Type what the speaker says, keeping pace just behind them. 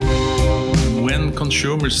when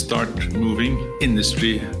consumers start moving,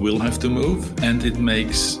 industry will have to move, and it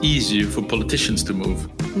makes easier for politicians to move.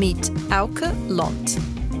 Meet Auke Lont.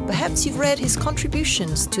 Perhaps you've read his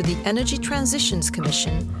contributions to the Energy Transitions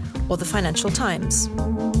Commission or the Financial Times.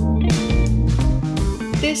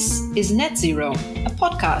 This is Net Zero, a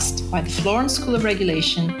podcast by the Florence School of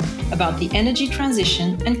Regulation about the energy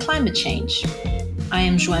transition and climate change. I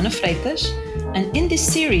am Joana Freitas, and in this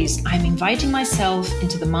series I'm inviting myself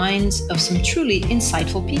into the minds of some truly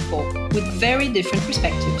insightful people with very different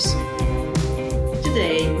perspectives.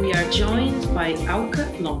 Today we are joined by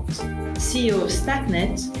Auke Lont, CEO of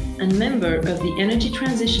Statnett and member of the Energy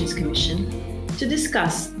Transitions Commission, to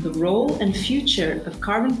discuss the role and future of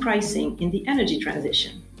carbon pricing in the energy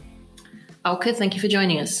transition. Auke, thank you for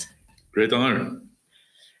joining us. Great honor.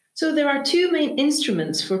 So there are two main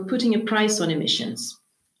instruments for putting a price on emissions.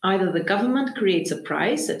 Either the government creates a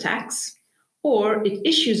price, a tax, or it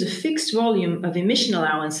issues a fixed volume of emission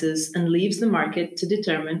allowances and leaves the market to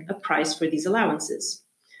determine a price for these allowances.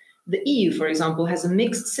 The EU, for example, has a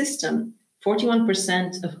mixed system.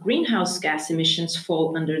 41% of greenhouse gas emissions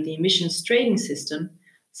fall under the emissions trading system,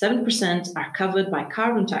 7% are covered by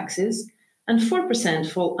carbon taxes, and 4%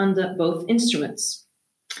 fall under both instruments.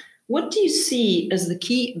 What do you see as the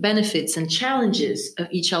key benefits and challenges of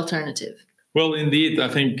each alternative? Well, indeed, I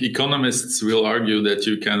think economists will argue that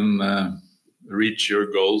you can reach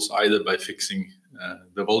your goals either by fixing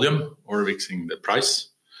the volume or fixing the price.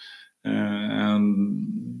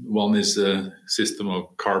 And one is a system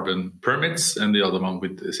of carbon permits and the other one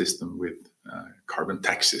with a system with carbon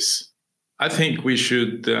taxes. I think we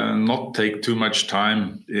should not take too much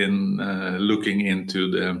time in looking into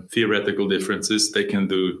the theoretical differences. They can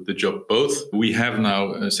do the job both. We have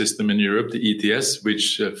now a system in Europe, the ETS,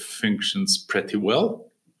 which functions pretty well.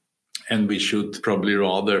 And we should probably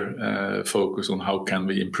rather focus on how can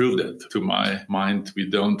we improve that. To my mind, we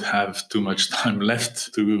don't have too much time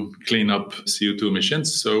left to clean up CO2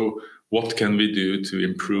 emissions. So what can we do to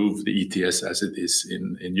improve the ETS as it is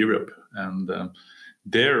in Europe? And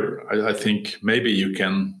there, I think maybe you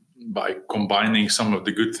can, by combining some of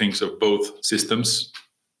the good things of both systems,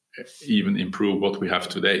 even improve what we have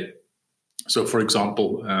today. So, for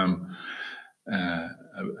example,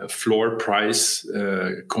 a floor price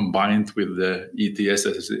combined with the ETS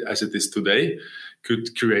as it is today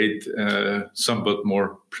could create somewhat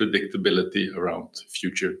more predictability around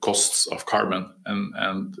future costs of carbon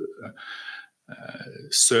and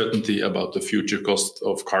certainty about the future cost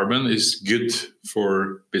of carbon is good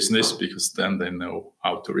for business because then they know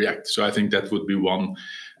how to react. So I think that would be one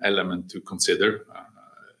element to consider,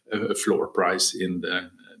 a floor price in the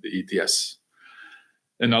ETS.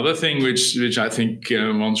 Another thing which I think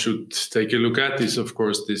one should take a look at is, of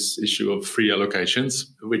course, this issue of free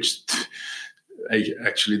allocations, which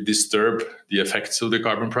actually disturb the effects of the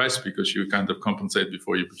carbon price because you kind of compensate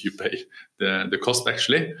before you pay the cost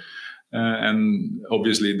actually. And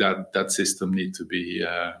obviously that system needs to be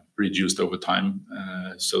reduced over time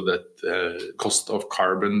so that the cost of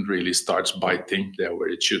carbon really starts biting there where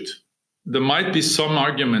it should. There might be some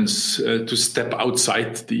arguments to step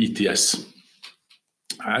outside the ETS.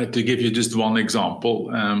 To give you just one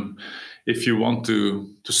example, if you want to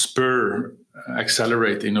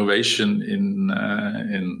accelerate innovation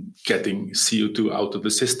in getting CO2 out of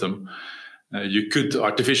the system, you could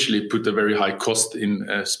artificially put a very high cost in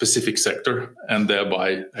a specific sector and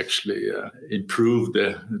thereby actually improve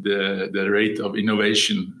the rate of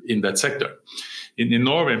innovation in that sector. In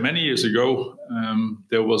Norway, many years ago,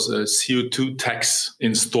 there was a CO2 tax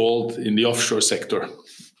installed in the offshore sector.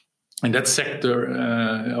 And that sector,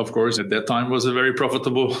 of course, at that time was a very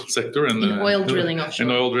profitable sector. And in oil drilling offshore.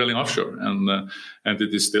 In oil drilling offshore. And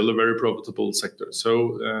it is still a very profitable sector.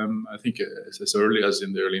 So I think as early as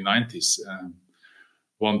in the early 90s,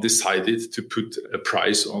 one decided to put a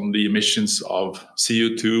price on the emissions of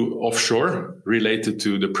CO2 offshore related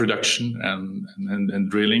to the production and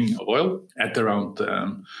drilling of oil at around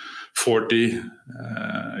 40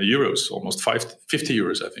 euros, almost 50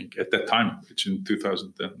 euros, I think, at that time, which in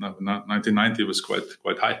 1990 was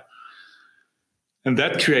quite high. And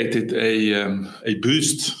that created a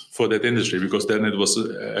boost for that industry because then it was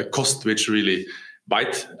a cost which really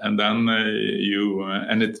bite. And then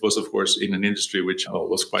and it was, of course, in an industry which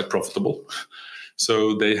was quite profitable.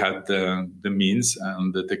 So they had the means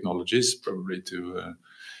and the technologies probably to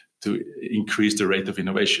increase the rate of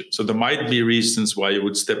innovation. So there might be reasons why you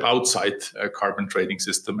would step outside a carbon trading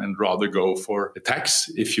system and rather go for a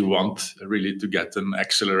tax if you want really to get an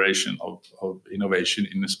acceleration of innovation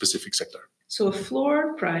in a specific sector. So a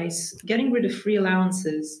floor price, getting rid of free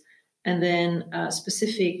allowances, and then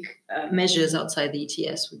specific measures outside the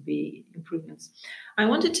ETS would be improvements. I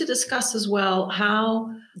wanted to discuss as well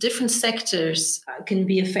how different sectors can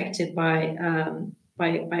be affected by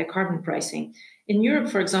carbon pricing. In Europe,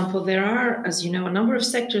 for example, there are, as you know, a number of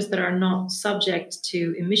sectors that are not subject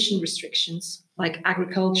to emission restrictions, like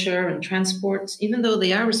agriculture and transport, even though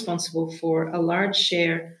they are responsible for a large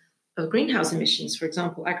share of greenhouse emissions. For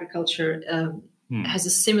example, agriculture has a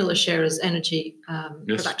similar share as energy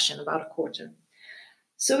production, about a quarter.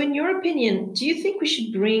 So in your opinion, do you think we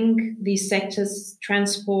should bring these sectors,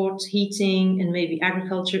 transport, heating, and maybe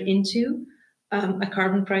agriculture, into a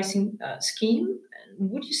carbon pricing scheme?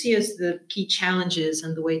 What do you see as the key challenges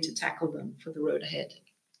and the way to tackle them for the road ahead?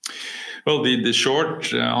 Well, the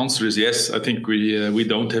short answer is yes. I think we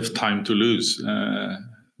don't have time to lose.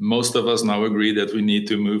 Most of us now agree that we need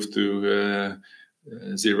to move to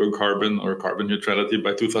zero carbon or carbon neutrality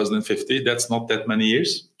by 2050. That's not that many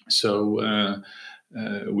years. So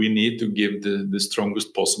we need to give the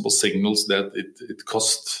strongest possible signals that it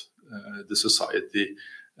costs the society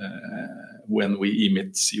when we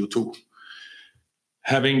emit CO2.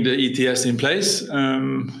 Having the ETS in place,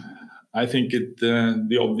 I think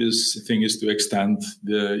the obvious thing is to extend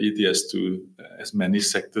the ETS to as many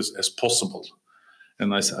sectors as possible.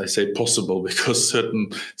 And I say possible because certain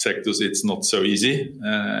sectors it's not so easy,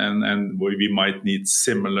 and we might need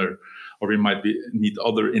similar, or we might need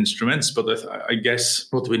other instruments. But I guess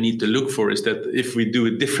what we need to look for is that if we do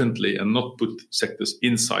it differently and not put sectors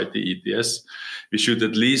inside the ETS, we should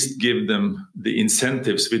at least give them the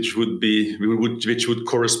incentives which would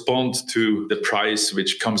correspond to the price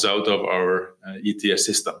which comes out of our ETS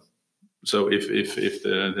system. So if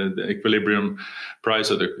the equilibrium price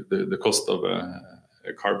or the cost of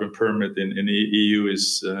a carbon permit in the EU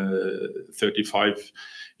is 35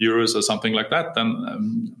 euros or something like that,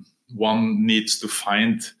 then one needs to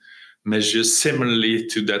find measures similarly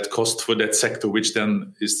to that cost for that sector, which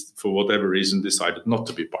then is, for whatever reason, decided not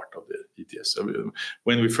to be part of the ETS. So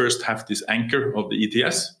when we first have this anchor of the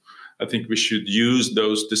ETS, I think we should use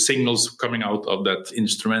the signals coming out of that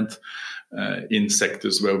instrument in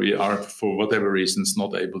sectors where we are, for whatever reasons,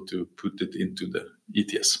 not able to put it into the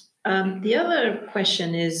ETS. The other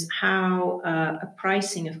question is how a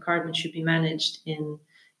pricing of carbon should be managed in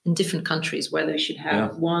different countries, whether we should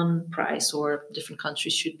have one price or different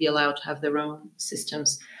countries should be allowed to have their own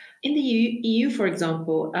systems. In the EU, for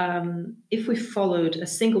example, if we followed a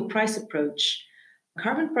single price approach,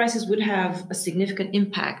 carbon prices would have a significant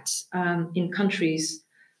impact in countries,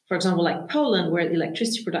 for example, like Poland, where the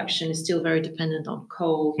electricity production is still very dependent on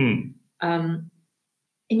coal. In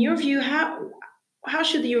your view, how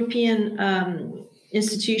should the European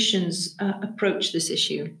institutions approach this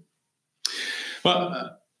issue?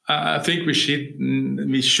 Well, I think we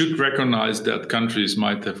should recognize that countries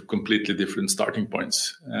might have completely different starting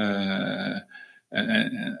points,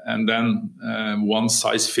 and then one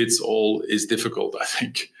size fits all is difficult. I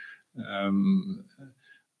think,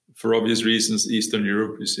 for obvious reasons, Eastern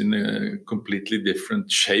Europe is in a completely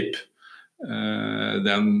different shape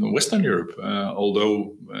than Western Europe,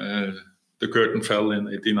 although. The curtain fell in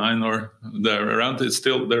 '89 or there around. It's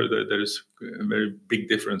still there is very big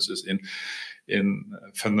differences in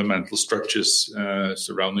fundamental structures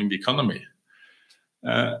surrounding the economy.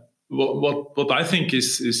 What I think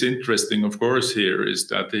is interesting, of course, here is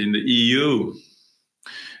that in the EU,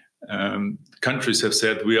 countries have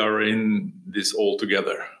said we are in this all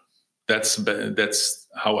together. That's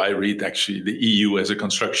how I read actually the EU as a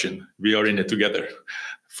construction. We are in it together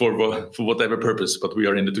for whatever purpose, but we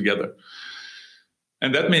are in it together.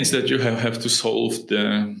 And that means that you have to solve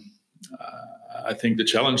the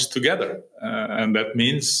challenge together. And that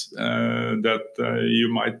means that you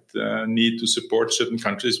might need to support certain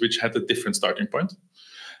countries which had a different starting point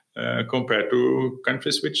compared to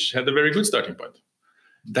countries which had a very good starting point.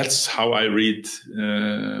 That's how I read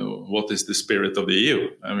what is the spirit of the EU.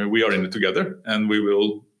 I mean, we are in it together and we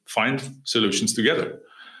will find solutions together.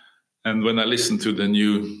 And when I listen to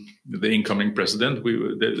the incoming president,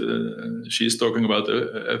 she's talking about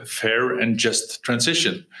a fair and just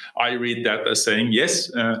transition. I read that as saying,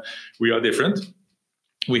 yes, we are different.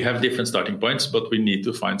 We have different starting points, but we need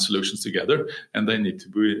to find solutions together, and they need to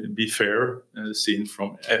be fair, seen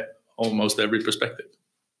from almost every perspective.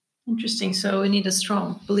 Interesting. So we need a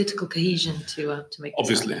strong political cohesion to make this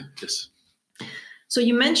obviously happen. Yes. So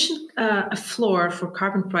you mentioned a floor for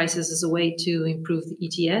carbon prices as a way to improve the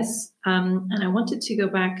ETS. And I wanted to go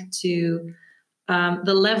back to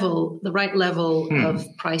the right level of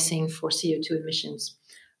pricing for CO2 emissions.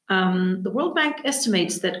 The World Bank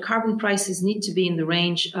estimates that carbon prices need to be in the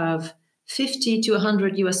range of $50 to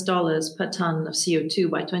 $100 per ton of CO2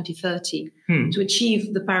 by 2030 to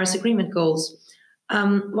achieve the Paris Agreement goals.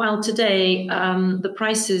 While today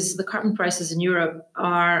the carbon prices in Europe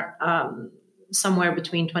are somewhere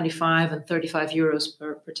between 25 and 35 euros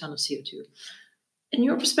per ton of CO2. In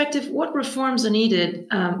your perspective, what reforms are needed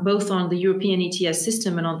both on the European ETS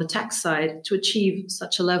system and on the tax side to achieve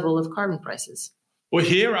such a level of carbon prices? Well,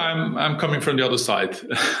 here I'm coming from the other side.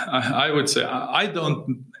 I would say I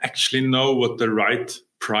don't actually know what the right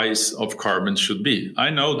price of carbon should be. I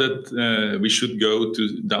know that we should go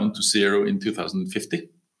down to zero in 2050.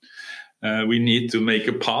 We need to make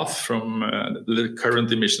a path from the current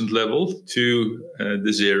emissions level to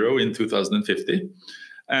the zero in 2050.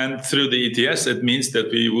 And through the ETS, it means that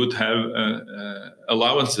we would have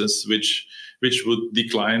allowances which would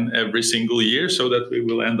decline every single year so that we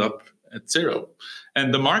will end up at zero.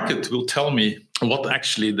 And the market will tell me what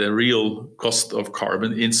actually the real cost of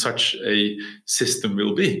carbon in such a system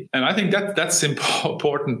will be. And I think that's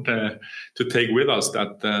important to take with us,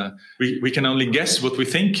 that we can only guess what we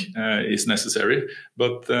think is necessary.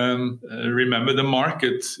 But remember, the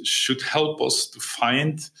market should help us to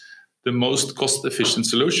find the most cost-efficient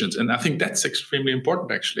solutions. And I think that's extremely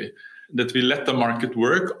important, actually, that we let the market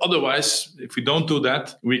work. Otherwise, if we don't do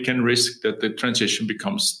that, we can risk that the transition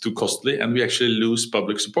becomes too costly and we actually lose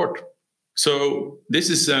public support. So this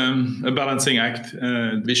is a balancing act.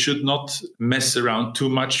 We should not mess around too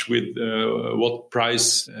much with what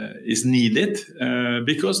price is needed,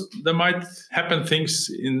 because there might happen things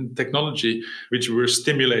in technology which were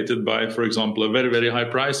stimulated by, for example, a very, very high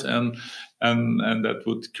price, and that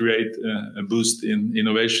would create a boost in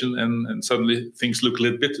innovation, and suddenly things look a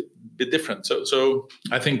little bit different. So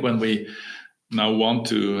I think when we now want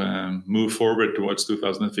to move forward towards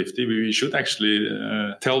 2050, we should actually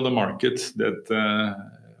tell the market that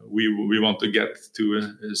we want to get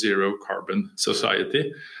to a zero carbon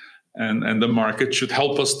society, and the market should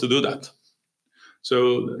help us to do that.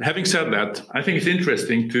 So having said that, I think it's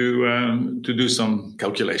interesting to do some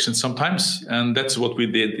calculations sometimes. And that's what we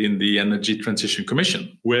did in the Energy Transition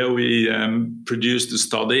Commission, where we produced a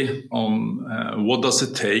study on what does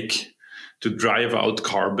it take to drive out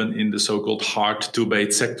carbon in the so-called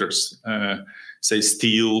hard-to-abate sectors, say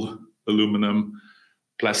steel, aluminum,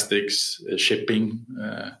 plastics, shipping.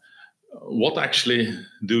 What actually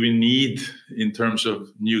do we need in terms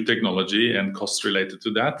of new technology and costs related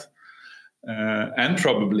to that? And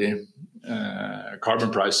probably carbon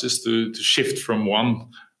prices to shift from one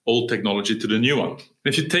old technology to the new one.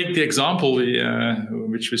 If you take the example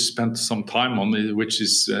which we spent some time on, which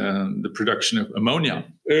is the production of ammonia.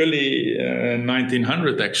 Early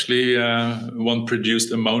 1900, actually, one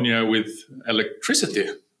produced ammonia with electricity,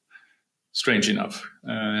 strange enough.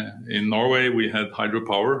 In Norway, we had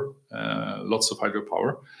hydropower, lots of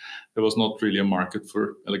hydropower. There was not really a market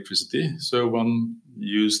for electricity, so one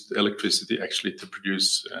used electricity actually to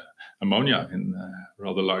produce ammonia in a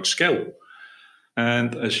rather large scale.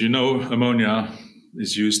 And as you know, ammonia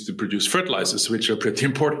is used to produce fertilizers, which are pretty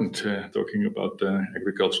important, talking about the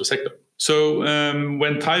agricultural sector. So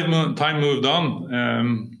when time moved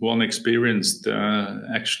on, one experienced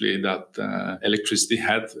actually that electricity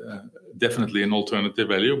had definitely an alternative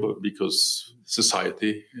value, but because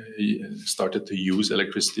society started to use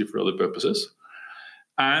electricity for other purposes.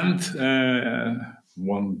 And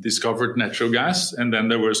one discovered natural gas, and then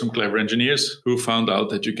there were some clever engineers who found out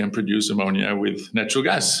that you can produce ammonia with natural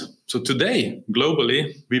gas. So today,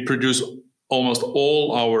 globally, we produce almost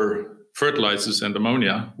all our fertilizers and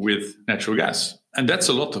ammonia with natural gas. And that's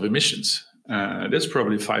a lot of emissions. That's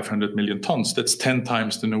probably 500 million tons. That's 10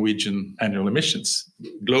 times the Norwegian annual emissions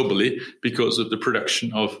globally because of the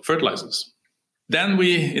production of fertilizers. Then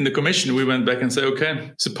in the commission, we went back and said,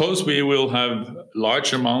 okay, suppose we will have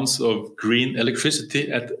large amounts of green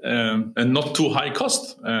electricity at a not too high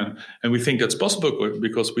cost. And we think that's possible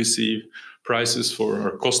because we see prices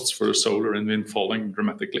or costs for solar and wind falling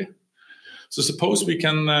dramatically. So suppose we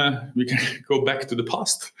can go back to the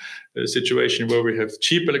past, a situation where we have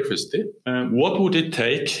cheap electricity. What would it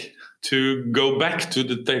take to go back to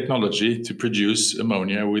the technology to produce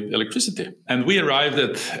ammonia with electricity? And we arrived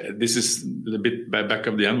at, this is a bit by back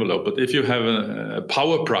of the envelope, but if you have a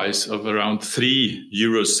power price of around 3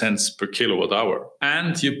 euro cents per kilowatt hour,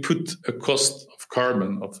 and you put a cost of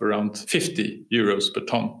carbon of around 50 euros per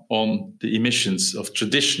ton on the emissions of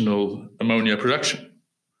traditional ammonia production,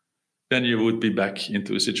 then you would be back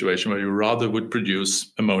into a situation where you rather would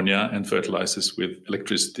produce ammonia and fertilizers with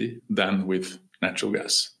electricity than with natural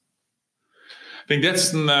gas. I think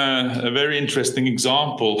that's a very interesting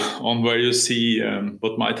example on where you see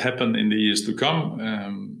what might happen in the years to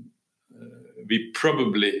come. we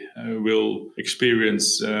probably will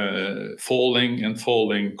experience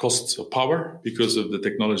falling costs of power because of the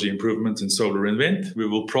technology improvements in solar and wind. We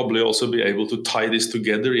will probably also be able to tie this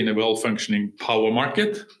together in a well-functioning power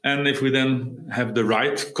market. And if we then have the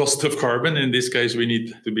right cost of carbon, in this case, we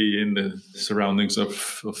need to be in the surroundings of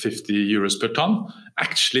 50 euros per ton.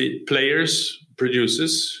 Actually,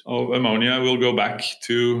 producers of ammonia will go back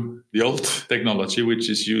to the old technology, which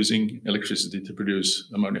is using electricity to produce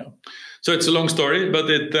ammonia. So it's a long story, but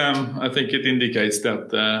I think it indicates that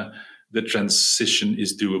the transition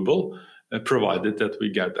is doable, provided that we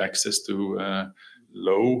get access to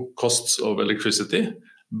low costs of electricity,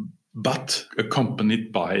 but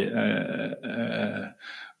accompanied by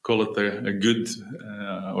call it a good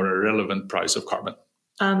or a relevant price of carbon.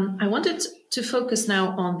 I wanted to focus now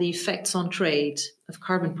on the effects on trade of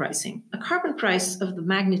carbon pricing. A carbon price of the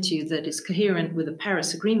magnitude that is coherent with the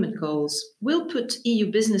Paris Agreement goals will put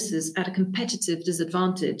EU businesses at a competitive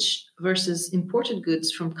disadvantage versus imported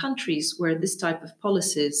goods from countries where this type of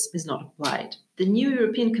policies is not applied. The new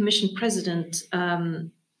European Commission President,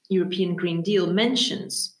 European Green Deal,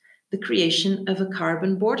 mentions the creation of a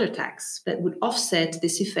carbon border tax that would offset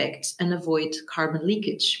this effect and avoid carbon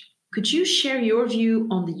leakage. Could you share your view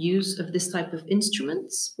on the use of this type of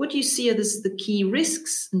instruments? What do you see as the key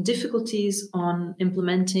risks and difficulties on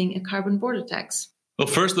implementing a carbon border tax? Well,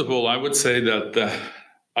 first of all, I would say that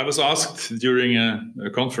I was asked during a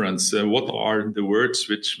conference, what are the words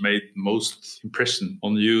which made most impression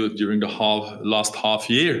on you during the last half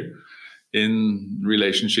year in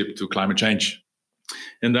relationship to climate change?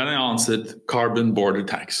 And then I answered carbon border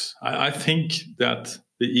tax. I think that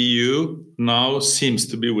the EU now seems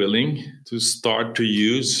to be willing to start to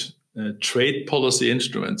use trade policy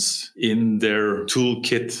instruments in their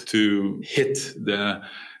toolkit to hit the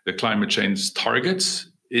climate change targets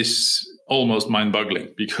is almost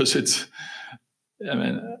mind-boggling, because it's,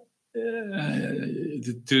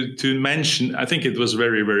 to mention, I think it was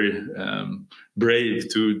very, very brave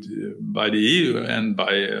by the EU and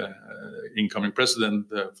by incoming President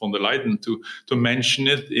von der Leyen to mention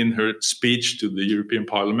it in her speech to the European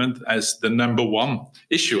Parliament as the number one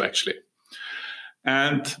issue, actually.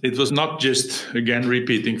 And it was not just, again,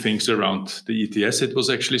 repeating things around the ETS. It was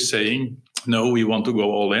actually saying, no, we want to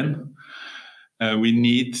go all in. We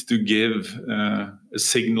need to give a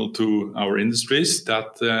signal to our industries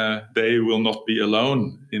that they will not be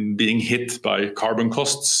alone in being hit by carbon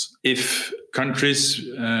costs. If countries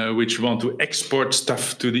which want to export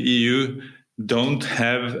stuff to the EU don't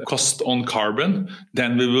have cost on carbon,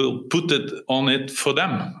 then we will put it on it for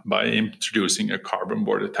them by introducing a carbon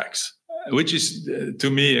border tax, which is, to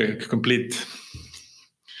me, a complete...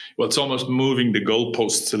 Well, it's almost moving the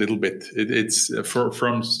goalposts a little bit. It's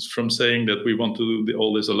from saying that we want to do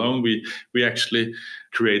all this alone, we actually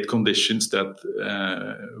create conditions that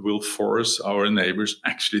will force our neighbors,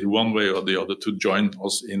 actually one way or the other, to join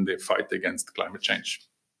us in the fight against climate change.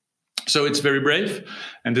 So it's very brave,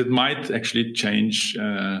 and it might actually change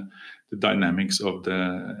the dynamics of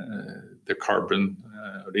the carbon,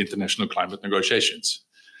 the international climate negotiations.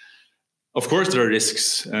 Of course, there are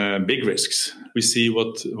risks, big risks. We see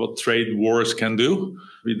what trade wars can do.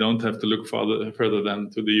 We don't have to look further than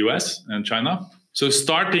to the US and China. So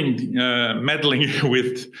starting meddling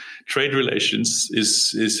with trade relations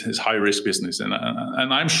is high-risk business. And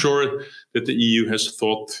I'm sure that the EU has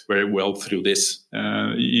thought very well through this.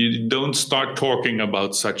 You don't start talking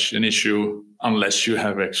about such an issue unless you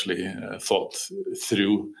have actually thought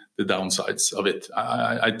through the downsides of it.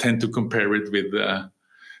 I tend to compare it with...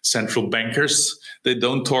 central bankers. They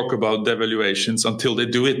don't talk about devaluations until they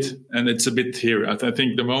do it. And it's a bit here. I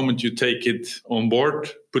think the moment you take it on board,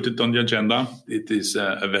 put it on the agenda, it is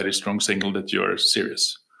a very strong signal that you are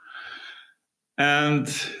serious. And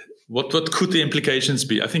what could the implications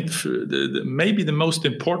be? I think maybe the most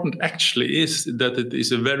important actually is that it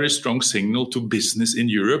is a very strong signal to business in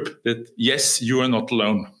Europe that, yes, you are not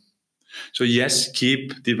alone. So yes,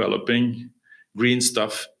 keep developing green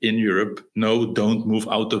stuff in Europe. No, don't move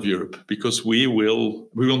out of Europe, because we will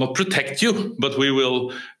not protect you, but we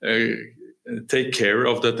will take care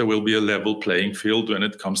of that there will be a level playing field when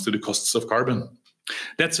it comes to the costs of carbon.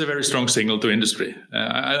 That's a very strong signal to industry.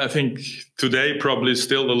 I think today probably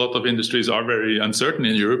still a lot of industries are very uncertain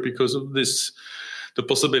in Europe because of this, the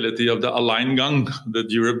possibility of the Alleingang, that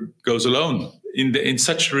Europe goes alone. In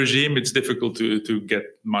such a regime, it's difficult to get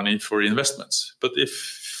money for investments. But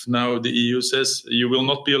if now the EU says you will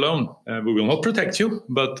not be alone, we will not protect you,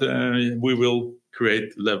 but we will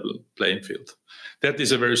create level playing field. That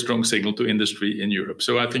is a very strong signal to industry in Europe.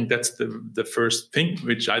 So I think that's the first thing,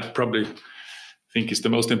 which I probably think is the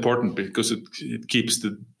most important, because it keeps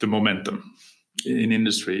the momentum. in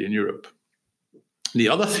industry in Europe. The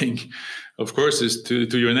other thing, of course, is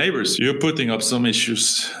to your neighbors. You're putting up some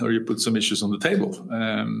issues, or you put some issues on the table.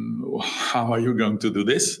 How are you going to do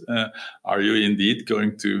this? Are you indeed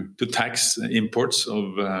going to tax imports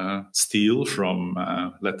of steel from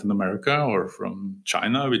Latin America or from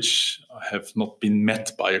China, which have not been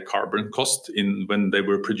met by a carbon cost when they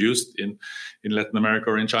were produced in Latin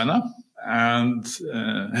America or in China? And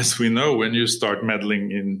as we know, when you start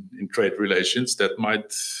meddling in trade relations, that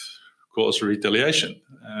might cause retaliation.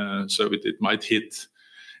 So it might hit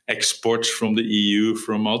exports from the EU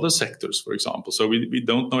from other sectors, for example. So we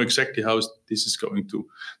don't know exactly how this is going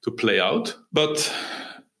to play out. But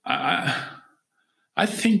I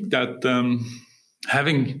think that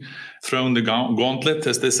having thrown the gauntlet,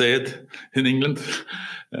 as they say it in England,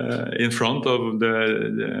 in front of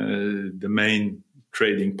the main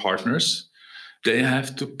trading partners, they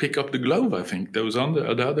have to pick up the glove, I think, those on the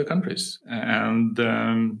other countries. And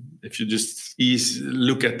if you just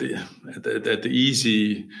look at the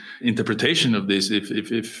easy interpretation of this,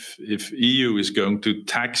 if EU is going to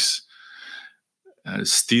tax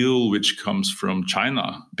steel which comes from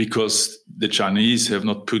China because the Chinese have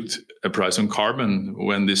not put a price on carbon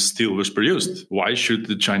when this steel was produced, why should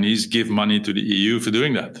the Chinese give money to the EU for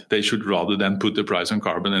doing that? They should rather than put the price on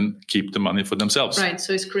carbon and keep the money for themselves. Right.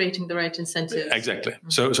 So it's creating the right incentives. Exactly.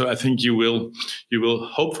 So I think you will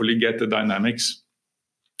hopefully get the dynamics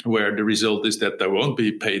where the result is that there won't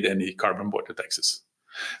be paid any carbon border taxes.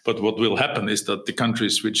 But what will happen is that the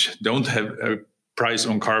countries which don't have a price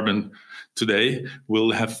on carbon today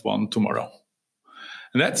will have one tomorrow.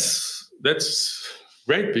 And that's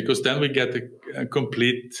great, because then we get a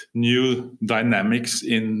complete new dynamics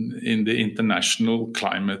in the international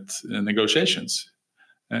climate negotiations.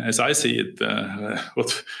 As I see it,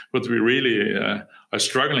 what we really are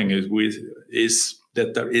struggling with is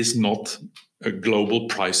that there is not a global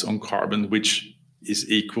price on carbon which is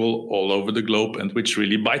equal all over the globe and which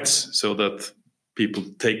really bites, so that people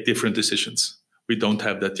take different decisions. We don't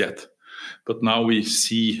have that yet. But now we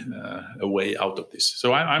see a way out of this.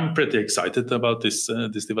 So I'm pretty excited about this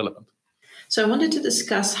development. So I wanted to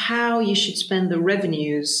discuss how you should spend the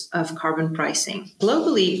revenues of carbon pricing.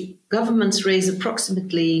 Globally, governments raise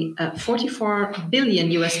approximately $44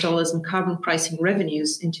 billion in carbon pricing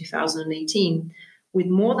revenues in 2018, with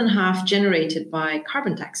more than half generated by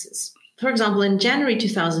carbon taxes. For example, in January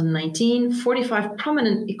 2019, 45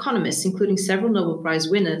 prominent economists, including several Nobel Prize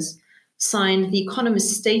winners, signed the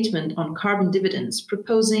Economist Statement on Carbon Dividends,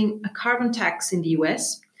 proposing a carbon tax in the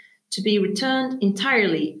US to be returned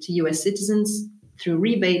entirely to US citizens through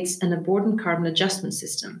rebates and a border carbon adjustment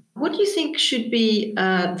system. What do you think should be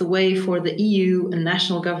the way for the EU and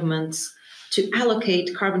national governments to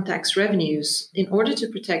allocate carbon tax revenues in order to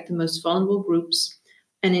protect the most vulnerable groups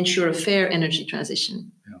and ensure a fair energy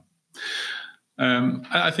transition? Yeah.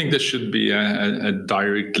 I think there should be a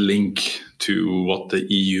direct link to what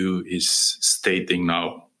the EU is stating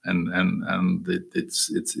now, and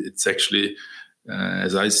it's actually,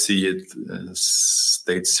 as I see it,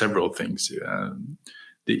 states several things.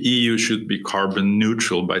 The EU should be carbon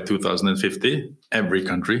neutral by 2050. Every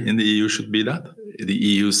country in the EU should be that. The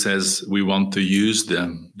EU says we want to use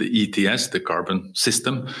the ETS, the carbon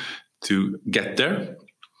system, to get there.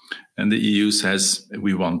 And the EU says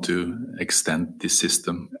we want to extend this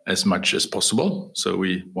system as much as possible. So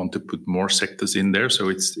we want to put more sectors in there. So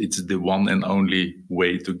it's the one and only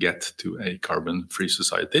way to get to a carbon-free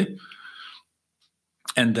society.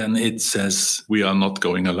 And then it says we are not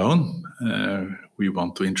going alone. We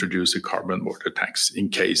want to introduce a carbon border tax in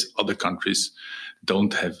case other countries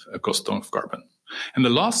don't have a cost of carbon. And the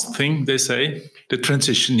last thing they say, the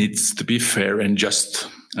transition needs to be fair and just.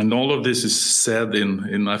 And all of this is said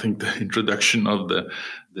in I think, the introduction of the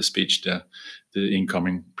speech the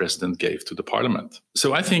incoming president gave to the parliament.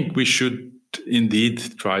 So I think we should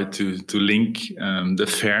indeed try to link the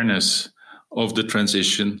fairness of the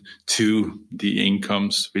transition to the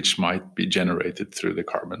incomes which might be generated through the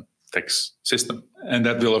carbon tax system. And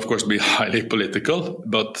that will, of course, be highly political.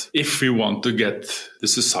 But if we want to get the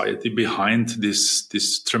society behind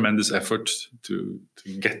this tremendous effort to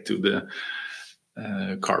get to the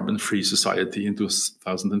carbon-free society in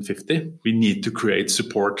 2050, we need to create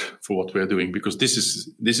support for what we are doing, because this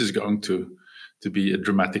is going to be a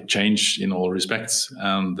dramatic change in all respects,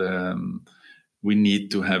 and we need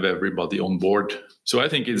to have everybody on board. So I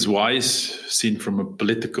think it's wise, seen from a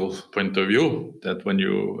political point of view, that when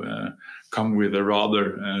you come with a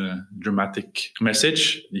rather dramatic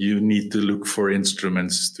message, you need to look for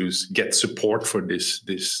instruments to get support for this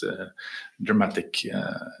dramatic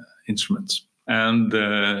instruments. And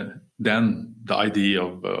then the idea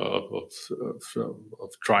of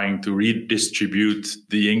trying to redistribute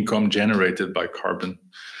the income generated by carbon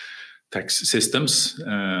tax systems,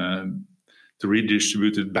 to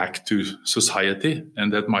redistribute it back to society.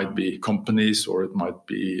 And that might be companies, or it might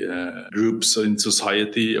be groups in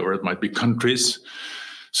society, or it might be countries,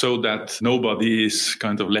 so that nobody is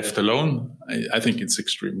kind of left alone. I think it's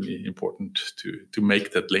extremely important to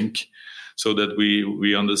make that link, so that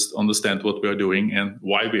we understand what we are doing and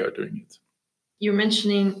why we are doing it. You're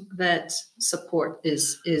mentioning that support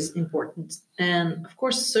is important. And of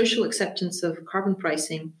course, social acceptance of carbon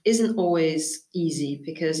pricing isn't always easy,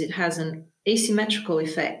 because it has an asymmetrical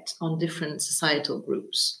effect on different societal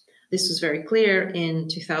groups. This was very clear in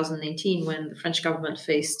 2018 when the French government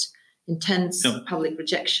faced intense public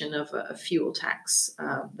rejection of a fuel tax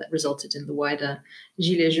that resulted in the wider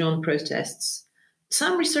Gilets jaunes protests.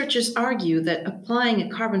 Some researchers argue that applying a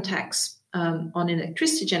carbon tax on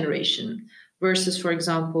electricity generation versus, for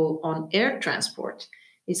example, on air transport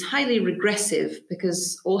is highly regressive,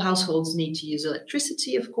 because all households need to use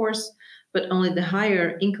electricity, of course, but only the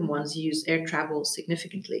higher income ones use air travel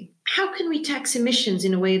significantly. How can we tax emissions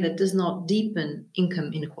in a way that does not deepen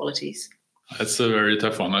income inequalities? That's a very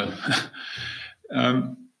tough one.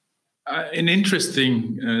 An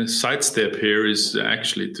interesting sidestep here is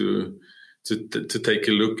actually to take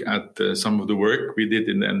a look at some of the work we did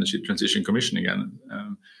in the Energy Transition Commission again.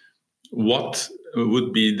 What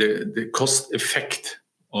would be the cost effect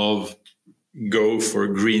of go for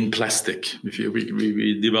green plastic if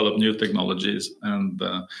we develop new technologies, and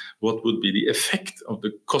what would be the effect of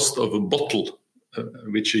the cost of a bottle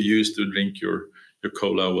which you use to drink your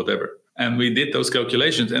cola or whatever. And we did those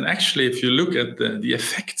calculations, and actually if you look at the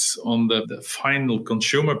effects on the final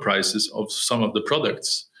consumer prices of some of the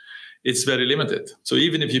products, it's very limited. So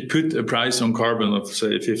even if you put a price on carbon of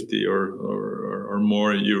say 50 or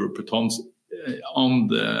more euro per ton on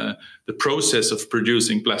the process of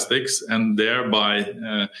producing plastics, and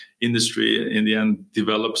thereby industry in the end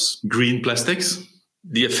develops green plastics,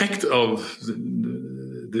 the effect of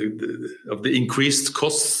the increased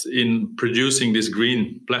costs in producing this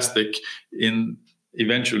green plastic in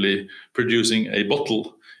eventually producing a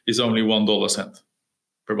bottle is only $0.01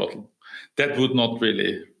 per bottle. That would not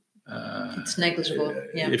really it's negligible.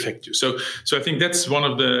 Affect you. So I think that's one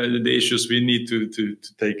of the issues we need to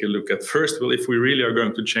take a look at. First, well, if we really are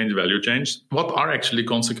going to change value chains, what are actually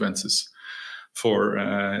consequences for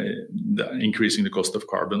increasing the cost of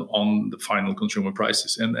carbon on the final consumer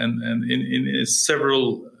prices? And in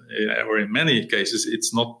several or in many cases,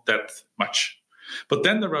 it's not that much. But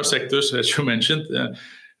then there are sectors, as you mentioned,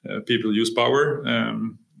 people use power.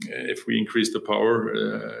 If we increase the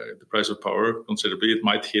price of power considerably, it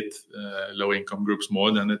might hit low-income groups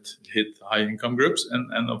more than it hit high-income groups,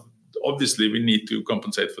 and obviously we need to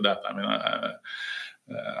compensate for that. I mean,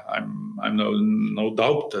 I'm no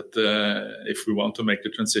doubt that if we want to make the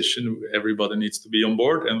transition, everybody needs to be on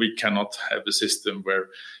board, and we cannot have a system where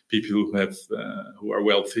people who are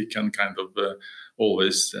wealthy can kind of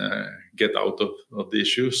always get out of the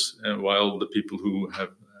issues, while the people who have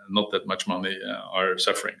not that much money are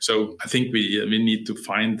suffering. So I think we need to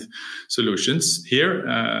find solutions here.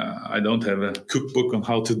 I don't have a cookbook on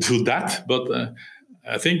how to do that, but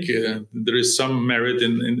I think there is some merit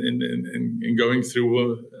in going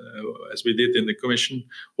through, as we did in the Commission,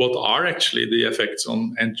 what are actually the effects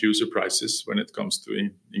on end user prices when it comes to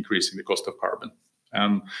increasing the cost of carbon.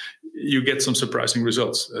 And you get some surprising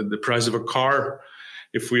results. The price of a car,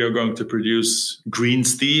 if we are going to produce green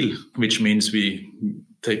steel, which means we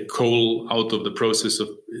take coal out of the process of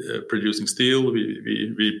producing steel.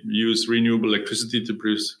 We use renewable electricity to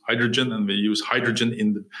produce hydrogen, and we use hydrogen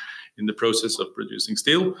in the process of producing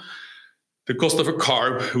steel. The cost of a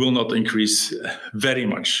car will not increase very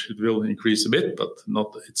much. It will increase a bit, but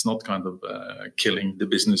it's not kind of killing the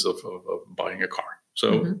business of buying a car.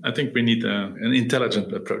 So I think we need an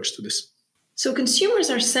intelligent approach to this. So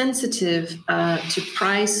consumers are sensitive to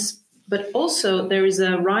price, but also there is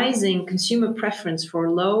a rising consumer preference for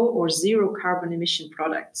low or zero carbon emission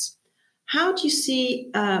products. How do you see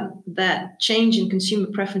that change in consumer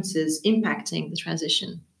preferences impacting the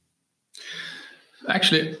transition?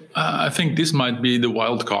 Actually, I think this might be the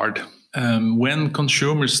wild card. When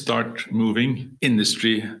consumers start moving,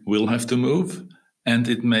 industry will have to move. And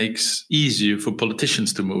it makes easier for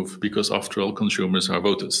politicians to move, because after all, consumers are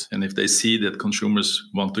voters. And if they see that consumers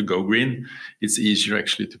want to go green, it's easier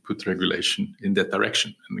actually to put regulation in that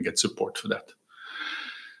direction and get support for that.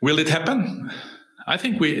 Will it happen? I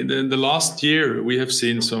think the last year we have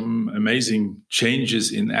seen some amazing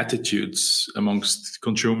changes in attitudes amongst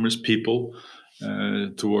consumers, people.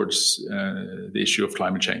 towards the issue of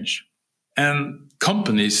climate change. And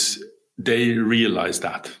companies, they realize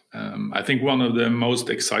that. I think one of the most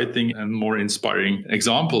exciting and more inspiring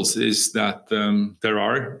examples is that there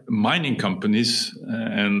are mining companies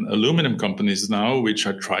and aluminum companies now which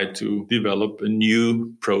are trying to develop a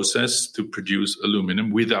new process to produce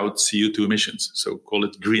aluminum without CO2 emissions. So call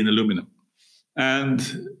it green aluminum. And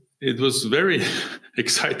it was very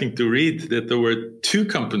exciting to read that there were 2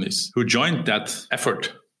 companies who joined that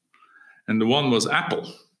effort. And the one was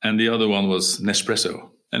Apple and the other one was Nespresso.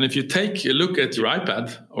 And if you take a look at your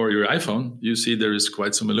iPad or your iPhone, you see there is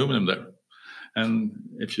quite some aluminum there. And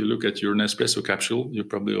if you look at your Nespresso capsule, you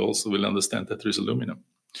probably also will understand that there is aluminum.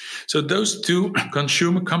 So those 2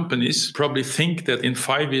 consumer companies probably think that in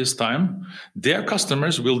 5 years' time, their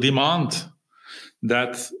customers will demand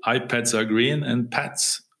that iPads are green and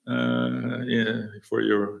pads for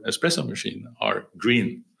your espresso machine are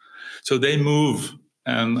green. So they move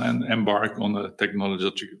and embark on a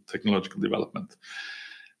technological development.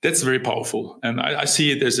 That's very powerful. And I see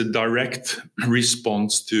it as a direct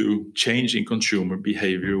response to change in consumer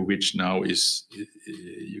behavior, which now is,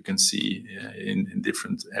 you can see in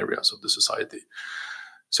different areas of the society.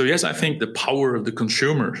 So yes, I think the power of the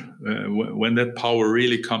consumer, when that power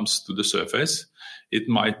really comes to the surface, it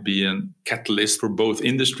might be a catalyst for both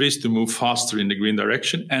industries to move faster in the green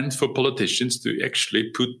direction and for politicians to actually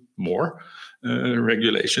put more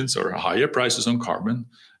regulations or higher prices on carbon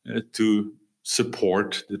to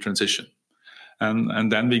support the transition.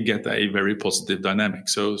 And then we get a very positive dynamic.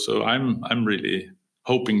 So I'm really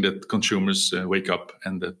hoping that consumers wake up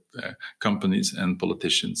and that companies and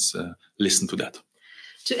politicians listen to that.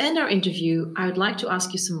 To end our interview, I would like to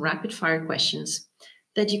ask you some rapid fire questions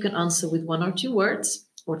that you can answer with 1 or 2 words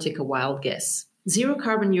or take a wild guess. Zero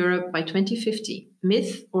carbon Europe by 2050,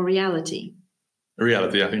 myth or reality?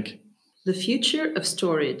 Reality, I think. The future of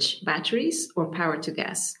storage, batteries or power to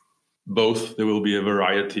gas? Both. There will be a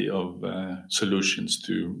variety of solutions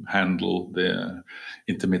to handle the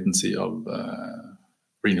intermittency of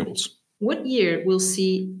renewables. What year will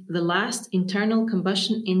see the last internal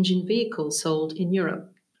combustion engine vehicle sold in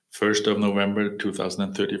Europe? 1st of November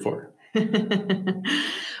 2034.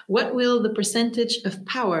 What will the percentage of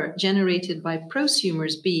power generated by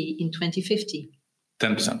prosumers be in 2050?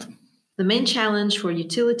 10%. The main challenge for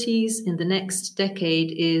utilities in the next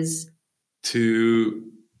decade is? To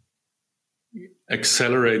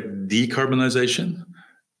accelerate decarbonization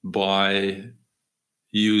by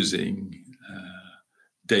using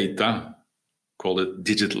data, call it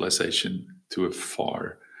digitalization, to a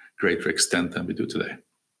far greater extent than we do today.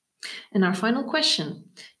 And our final question,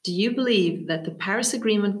 do you believe that the Paris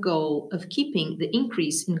Agreement goal of keeping the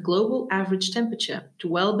increase in global average temperature to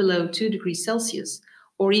well below 2 degrees Celsius,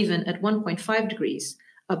 or even at 1.5 degrees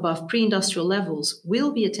above pre-industrial levels,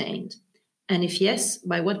 will be attained? And if yes,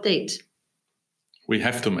 by what date? We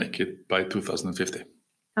have to make it by 2050.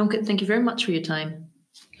 Anke, thank you very much for your time.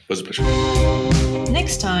 It was a pleasure.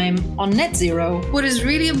 Next time on Net Zero. What is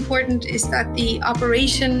really important is that the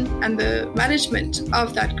operation and the management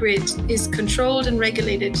of that grid is controlled and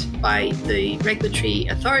regulated by the regulatory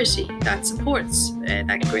authority that supports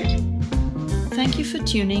that grid. Thank you for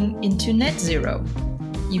tuning into Net Zero.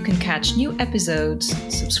 You can catch new episodes,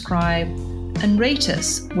 subscribe, and rate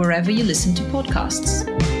us wherever you listen to podcasts.